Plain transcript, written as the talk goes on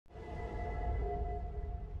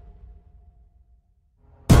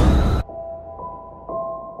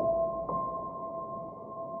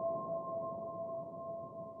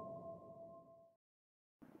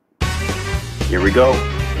Here we go.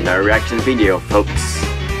 Another reaction video, folks.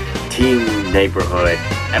 Team Neighborhood,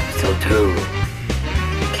 Episode 2.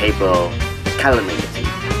 Cable Calamity.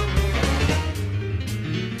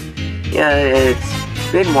 Yeah,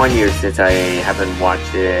 it's been 1 year since I haven't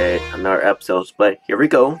watched another episode, but here we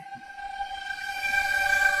go.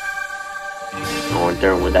 I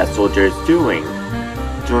wonder what that soldier is doing.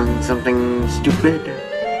 Doing something stupid?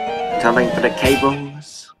 Something for the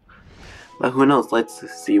cables? But who knows, let's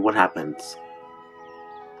see what happens.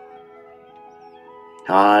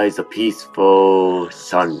 It's a peaceful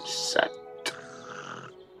sunset.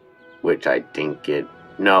 Which I think it's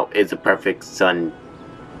a perfect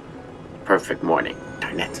perfect morning.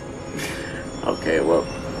 Darn it. Okay, well,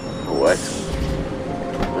 what?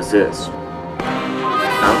 What's this?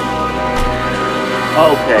 Huh?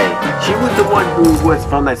 Okay, she was the one who was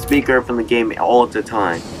from that speaker from the game all the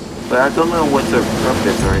time. But I don't know what's her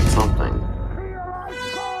purpose or something.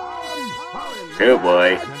 Good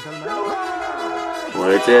boy.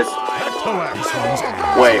 What is this?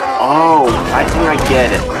 Wait, oh, I think I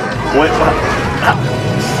get it. What?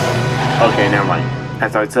 Okay, never mind.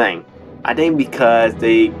 As I was saying, I think because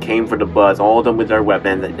they came for the buzz, all of them with their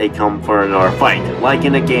weapons, they come for another fight, like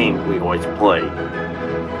in a game we always play.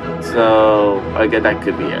 So, I guess that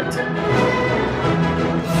could be it.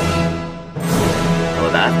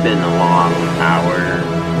 Well, that's been a long hour.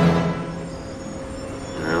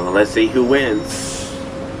 Well, let's see who wins.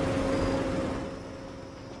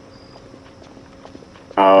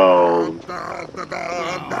 Oh,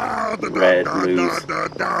 Red Moose.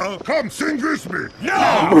 Come sing with me. No!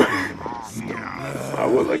 I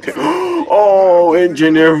would like to. Oh,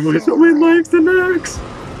 engineer with so many lives than X.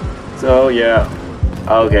 So yeah.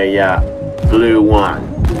 Okay, yeah. Blue won.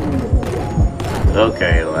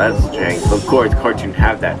 Okay, let's change. Of course, cartoon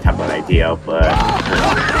have that type of idea, but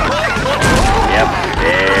yep,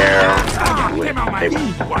 there.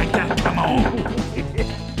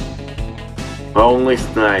 Only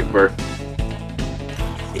sniper.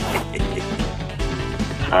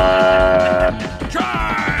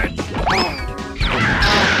 Charge!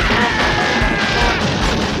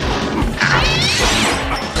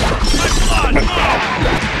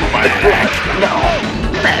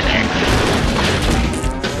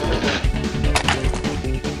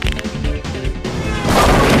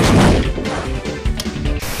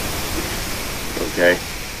 Okay.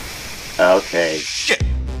 Okay. Shit.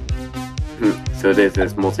 So this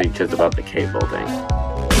is mostly just about the cable thing.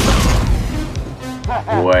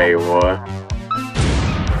 Wait, what?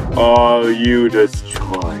 Oh, you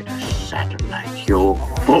destroyed a satellite, you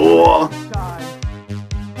fool!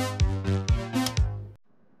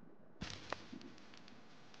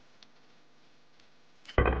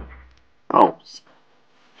 Oh,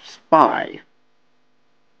 spy.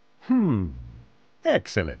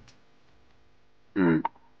 Excellent.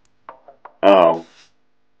 Oh.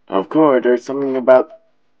 Of course, there's something about...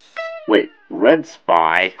 Wait, red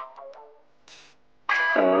spy?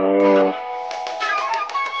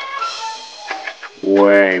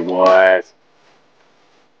 Wait, what?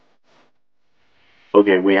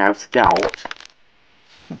 Okay, we have Scout.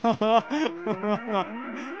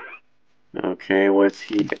 Okay, what's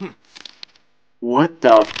he... What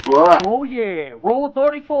the fuck? Oh yeah, roll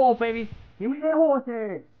 34, baby. Give me that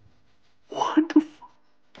horses. What the fuck?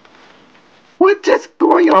 What is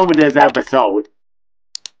going on with this episode?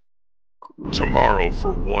 Tomorrow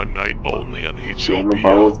for one night only on Game of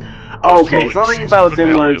Thrones. HBO. Okay, something about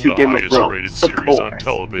similar to Game of Thrones, rated of series on course.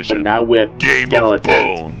 television. But now with Game skeletons.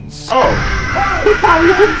 of Bones. Oh, we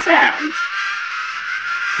probably would sound.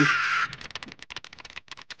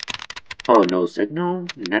 Oh, no signal,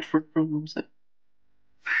 network problems.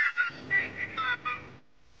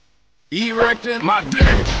 Erecting my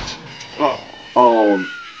dick. Oh,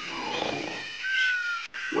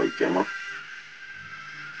 wait, demo.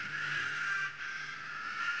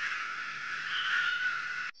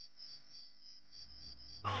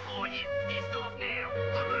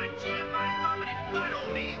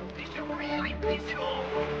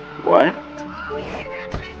 What?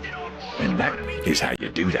 And that is how you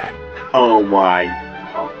do that. Oh my.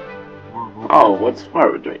 Oh, what's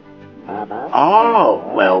Pyro doing?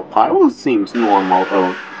 Oh, well, Pyro seems normal.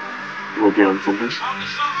 Oh, we'll get him something.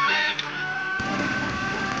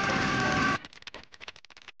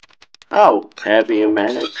 Oh, heavy and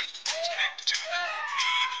manic.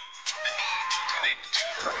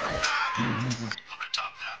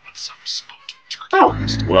 Oh,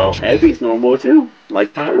 well, heavy's normal too,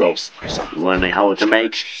 like Pyro. Learning how to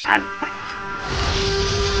make and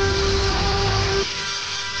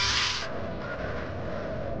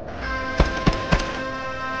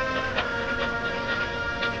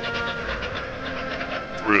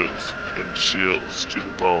guns and chills to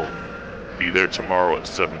the bone. Be there tomorrow at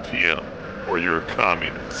 7 p.m. or you're a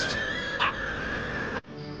communist.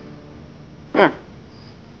 Huh.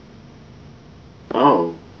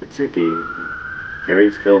 Oh, it should be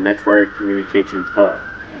Harrisville Network Communications Hub.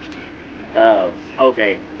 Oh,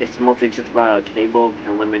 okay. It's mostly just about a cable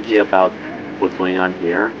and limited about what's going on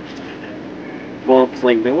here. Well, it's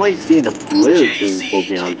like we always see the blue team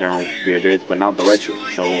focusing on their own computers, but not the red team.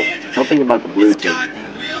 So something about the blue team.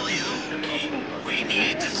 We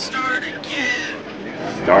need to start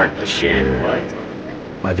again. Start again. What?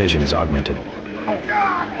 My vision is augmented.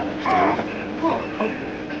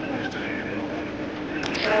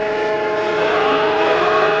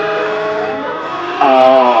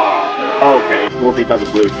 Oh, okay. We'll be about the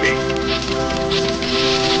blue team.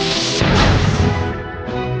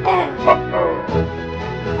 Uh-oh.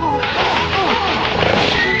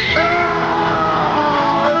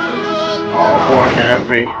 Oh, poor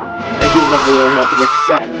Henry. They can never learn how to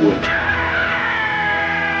accept it.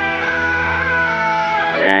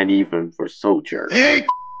 And even for soldiers. 8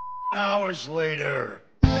 hours later.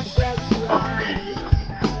 Okay.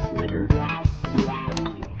 Later.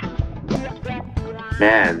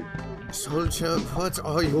 Man. Soldier, what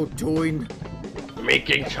are you doing?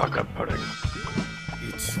 Making chocolate pudding.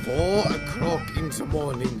 It's 4 o'clock in the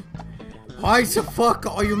morning. Why the fuck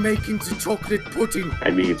are you making the chocolate pudding? I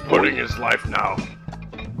mean, it's Pudding is life now.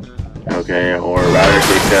 okay, or rather,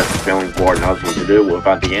 they just feeling bored, nothing to do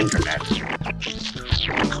without the internet.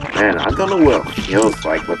 Man, I don't know what it feels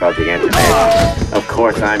like without the internet. Of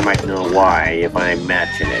course, I might know why if I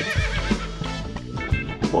mention it.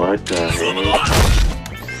 What the heck?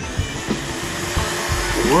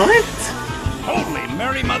 What? Holy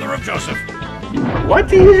Mary, Mother of Joseph. What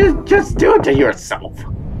do you just do to yourself?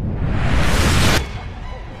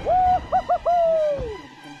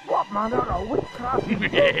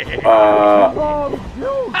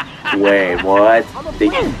 Wait, what?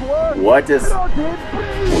 What is...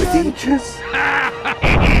 What did he just...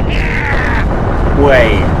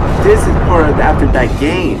 Wait, this is part of after that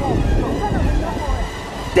game.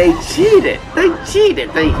 They cheated! They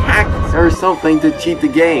cheated! They hacked or something to cheat the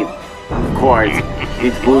game. Of course,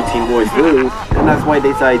 these blue team boys lose, and that's why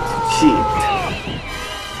they decided to cheat.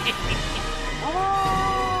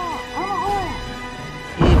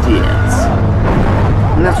 Idiots.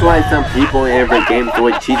 And that's why some people in every game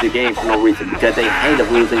would cheat the game for no reason, because they hate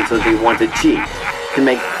of losing, so they want to cheat. To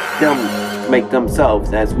make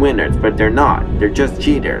themselves as winners, but they're not. They're just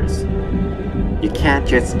cheaters. You can't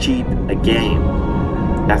just cheat a game.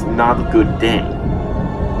 That's not a good thing.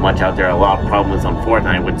 Much out there are a lot of problems on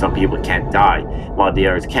Fortnite when some people can't die, while the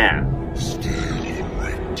others can. Still the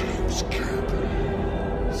red team's camp.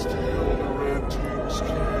 Still the red team's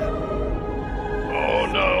camp. Oh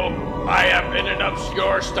no, I have been an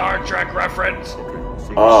obscure Star Trek reference.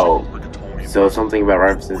 Oh, so something about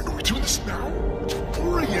references. Are we doing this now?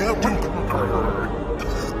 4 a.m.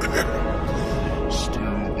 Still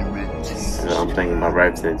the red team's Something about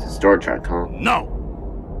references to Star Trek, huh? No.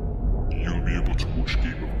 You'll be able to watch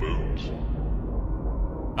Game of Thrones.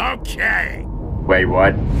 Okay. Wait,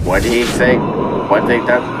 what? What did he say? What did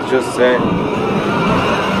that just say?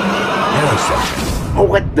 Oh,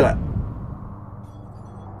 what the?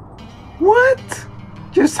 What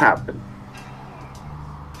just happened?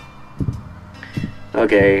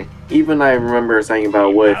 Okay, even I remember saying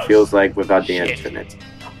about what it feels like without the internet.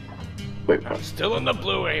 Wait, what? Still in the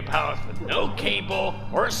Blue Ape house with no cable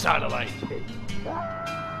or satellite.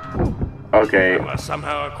 Okay, I must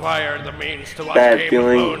somehow acquire the means to watch Bad Game of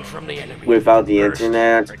feeling Thrones from the enemy. without the First,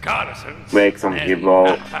 internet reconnaissance, makes some and people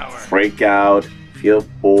map power. freak out, feel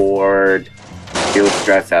bored, feel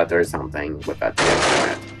stressed out or something without the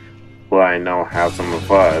internet. Well, I know how some of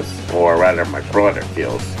us, or rather my brother,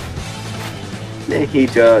 feels.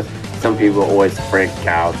 Some people always freak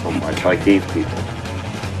out so much, like these people.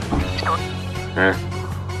 Huh?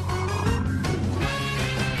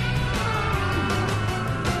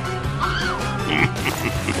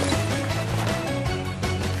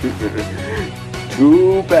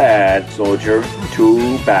 Too bad, soldier.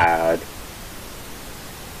 Too bad.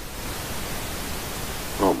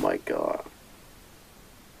 Oh my god.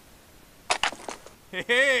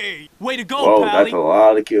 Hey, way to go, Whoa, Pally. that's a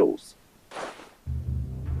lot of kills.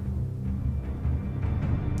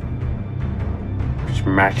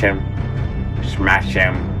 Smash him. Smash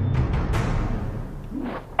him.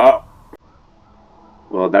 Oh.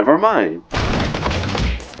 Well, never mind.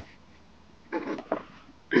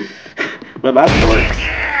 Well, that works.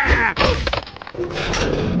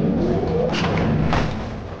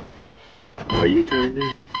 Are you trying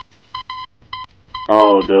to?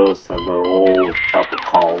 Oh, those are the old couple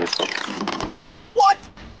calls. What?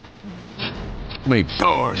 Me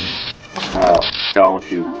darn. Oh, don't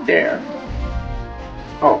you dare.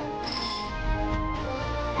 Oh.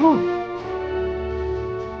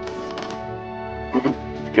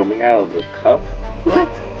 Coming out of the cup? What?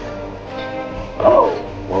 Oh,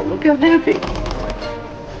 well, look at that thing.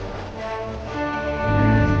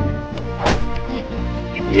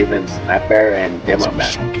 Even Snapper and Demoman.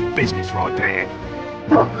 Chunky business right there.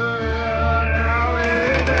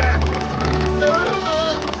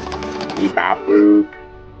 Bebop.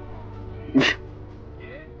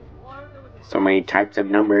 So many types of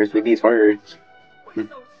numbers with these words. I don't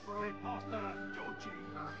have time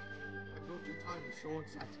to show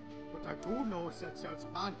that, but I do know that sells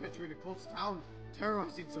plant entering across town,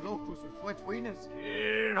 terrorizing the locals with wet wieners.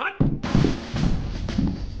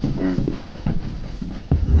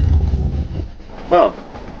 Well,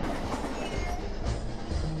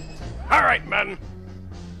 Alright, men.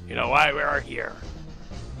 You know why we are here.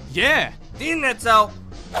 Yeah. The internet's out.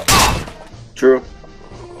 true.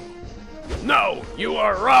 No, you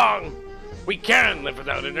are wrong. We can live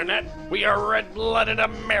without internet. We are red-blooded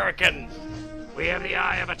Americans. We have the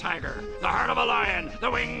eye of a tiger, the heart of a lion,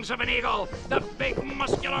 the wings of an eagle, the big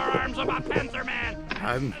muscular arms of a panther man.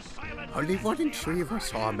 Only 1 in 3 of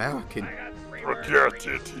us are American. Forget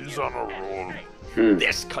it, he's on a roll.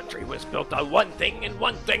 This country was built on one thing and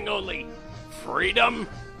one thing only. Freedom,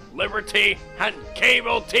 liberty, and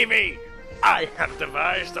cable TV. I have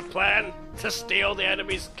devised a plan to steal the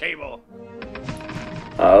enemy's cable.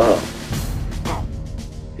 Oh.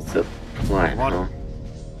 It's a plan, huh?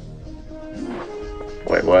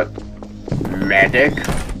 Wait, what? Medic?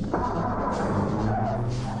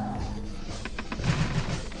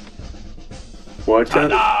 What?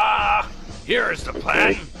 Ta-da! Here's the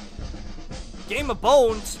plan. Game of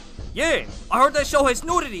Bones? Yeah, I heard that show has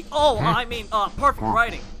nudity. Oh, I mean, perfect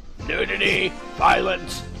writing. Nudity,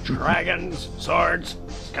 violence, dragons, swords,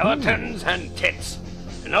 skeletons, and tits.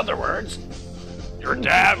 In other words, you're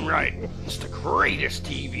damn right. It's the greatest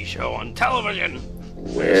TV show on television.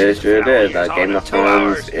 Which it is. That Game of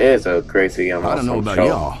Thrones is a crazy I don't know awesome about show.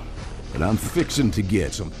 y'all, but I'm fixing to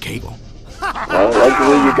get some cable. Well,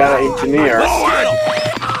 luckily you got an engineer.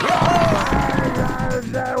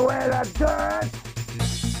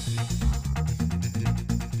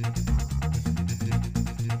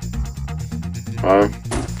 Huh?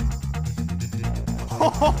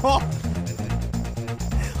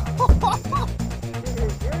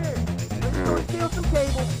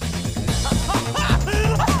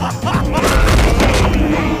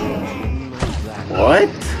 What?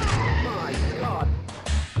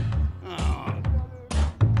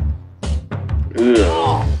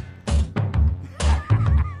 Ugh.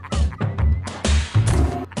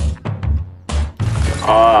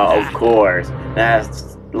 Ah, of course.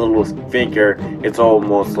 That's little figure. It's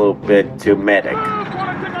almost a little bit too medic.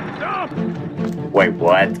 Wait,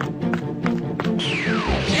 what?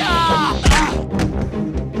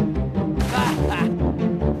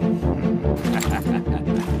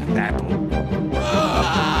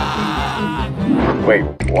 Wait,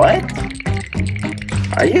 what?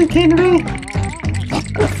 Are you kidding me?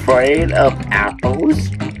 Afraid of apples?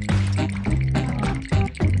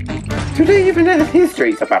 Do they even have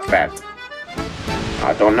histories about that?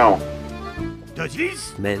 I don't know. Does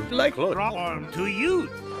this Man, like problem to you?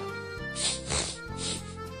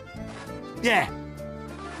 Yeah.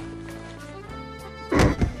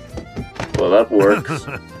 Well, that works.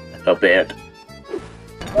 A bit.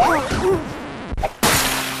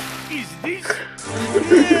 Is this?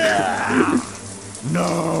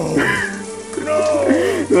 No.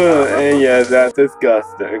 And yeah, that's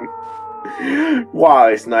disgusting.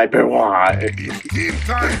 Why, Sniper, why?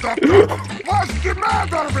 What's the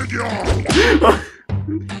matter with you?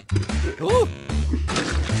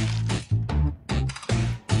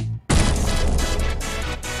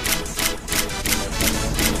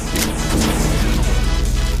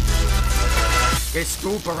 Bist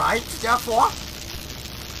du bereit davor?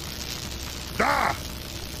 Da!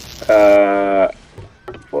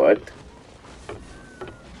 What?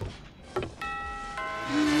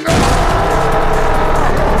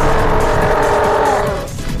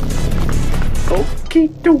 Okie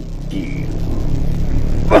dokie.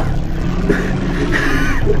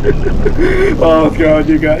 Oh god,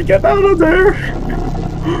 you gotta get out of there!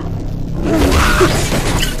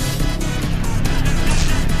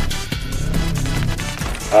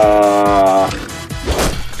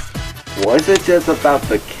 Was it just about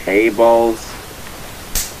the cables?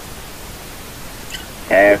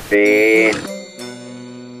 Heavy.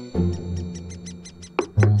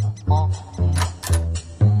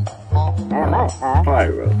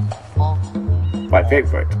 Pyro. My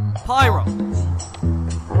favorite. Pyro.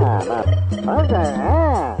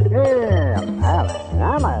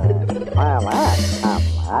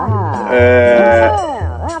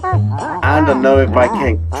 I don't know if I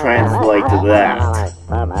can translate to that.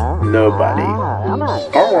 Nobody.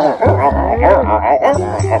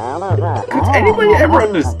 Could anybody ever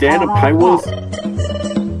understand a pyros?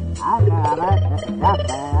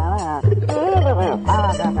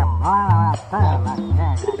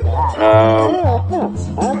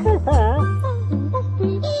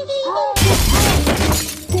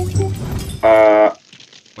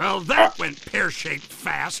 Well, that went pear-shaped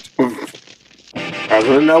fast. I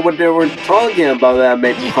don't know what they were talking about that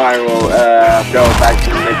made Pyro go back to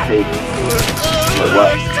the tape.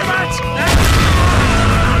 What?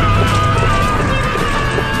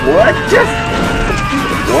 What? Just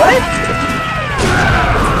what?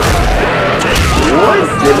 What?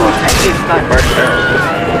 It was actually sniper arrow.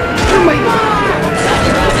 Oh my God.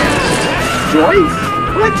 Joyce?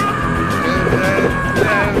 What?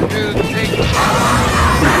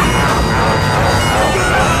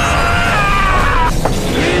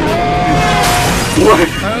 What?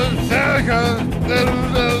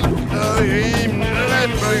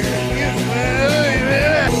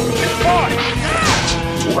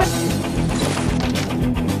 What?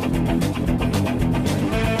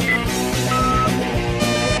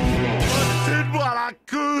 Did what I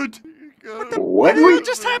could. What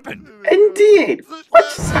just happened? Indeed. What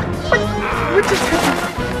just happened? What just happened?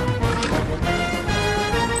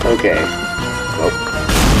 Okay. Nope.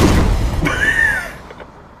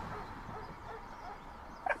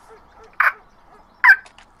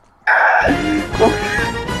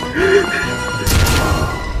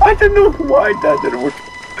 I don't know why that didn't work.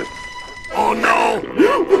 Oh no!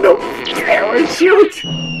 No parachute!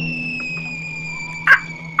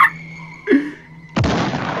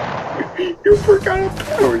 You forgot a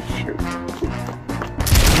parachute.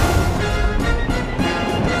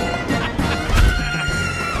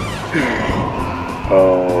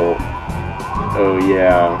 Oh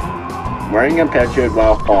yeah. Wearing a parachute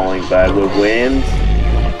while falling, but with wind,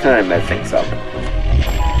 kind of mess things up.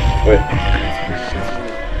 Wait.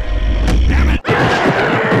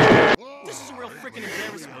 This is a real freaking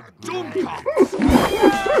embarrassment.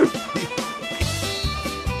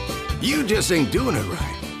 You just ain't doing it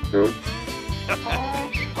right. Huh?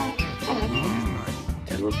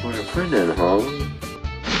 Teleport a friend in, huh?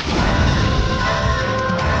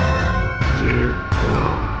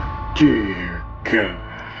 Dear God.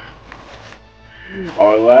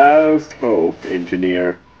 Our last hope,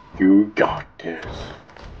 engineer. You got this.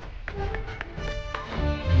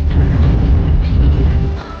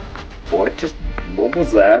 What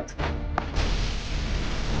was that?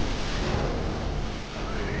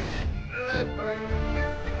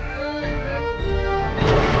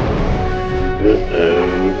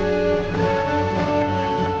 Uh-oh.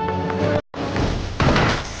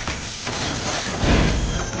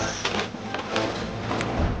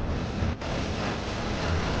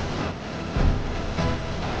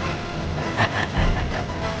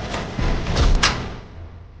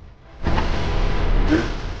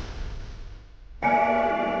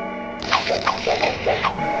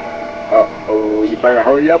 Uh-oh, you better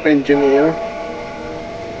hurry up, engineer.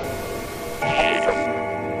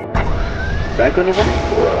 Is that gonna work?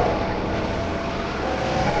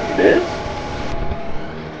 It is?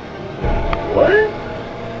 What?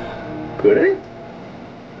 Could it?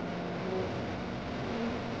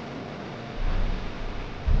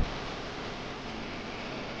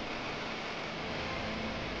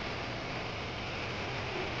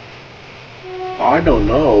 I don't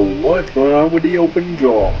know. What's going on with the open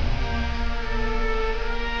jaw?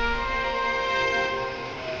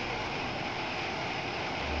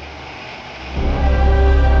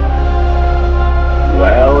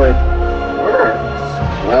 Well, it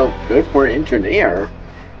works. Well, good for engineer.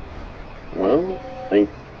 Well,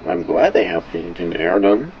 I'm glad they have the engineer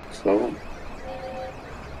done. So,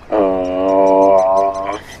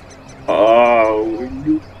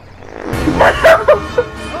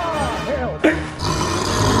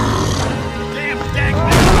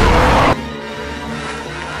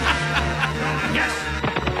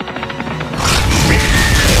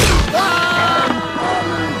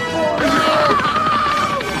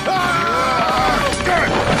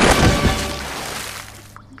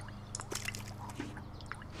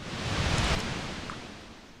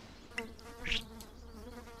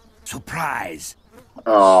 Surprise.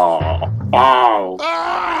 Oh.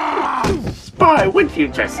 Spy, what'd you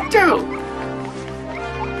just do?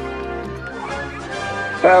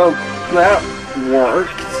 Well, that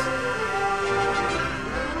worked.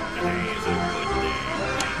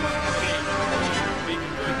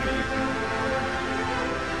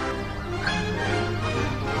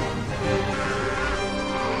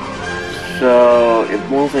 it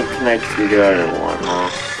mostly connects to the other one, huh?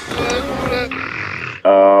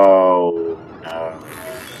 Oh, no.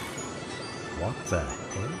 What the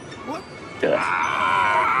hell? What? Duh.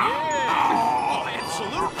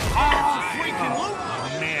 Absolute. Freaking loop.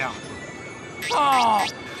 Now. Oh.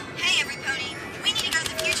 Hey, everybody. We need to go to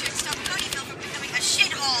the future and stop Ponyville from becoming a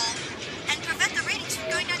shithole and prevent the ratings from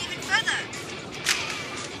going down even further.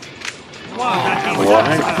 What?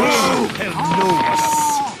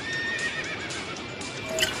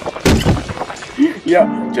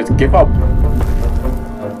 Yeah, just give up.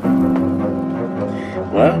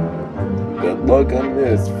 Well, good luck on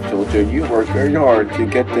this, soldier. You worked very hard to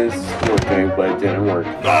get this working, but it didn't work.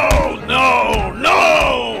 No, no,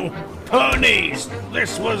 no! Ponies,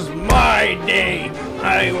 this was my day.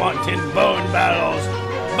 I wanted bone battles,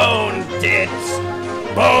 bone tits,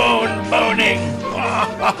 bone boning.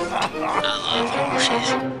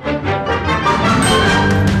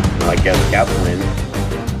 I guess Cap wins.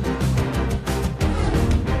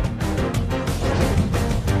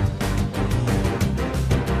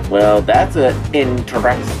 Well, that's an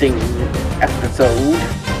interesting episode.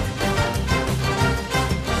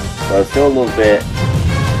 But still a little bit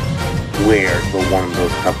weird for one of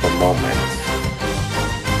those couple moments.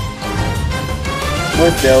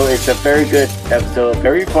 But still, it's a very good episode,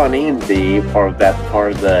 very funny indeed, part of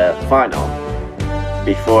the final,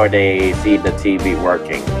 before they see the TV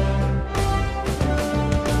working.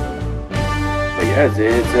 But yes,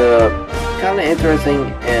 it's a kind of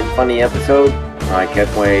interesting and funny episode. I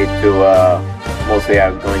can't wait to, mostly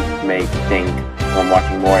I'm going to think on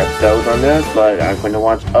watching more episodes on this, but I'm going to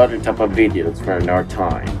watch other type of videos for another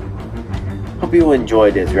time. Hope you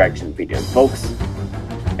enjoyed this reaction video, folks.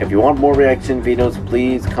 If you want more reaction videos,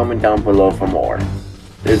 please comment down below for more.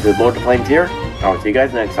 This is Lord of Flames here. I'll see you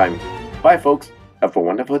guys next time. Bye, folks. Have a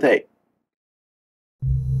wonderful day.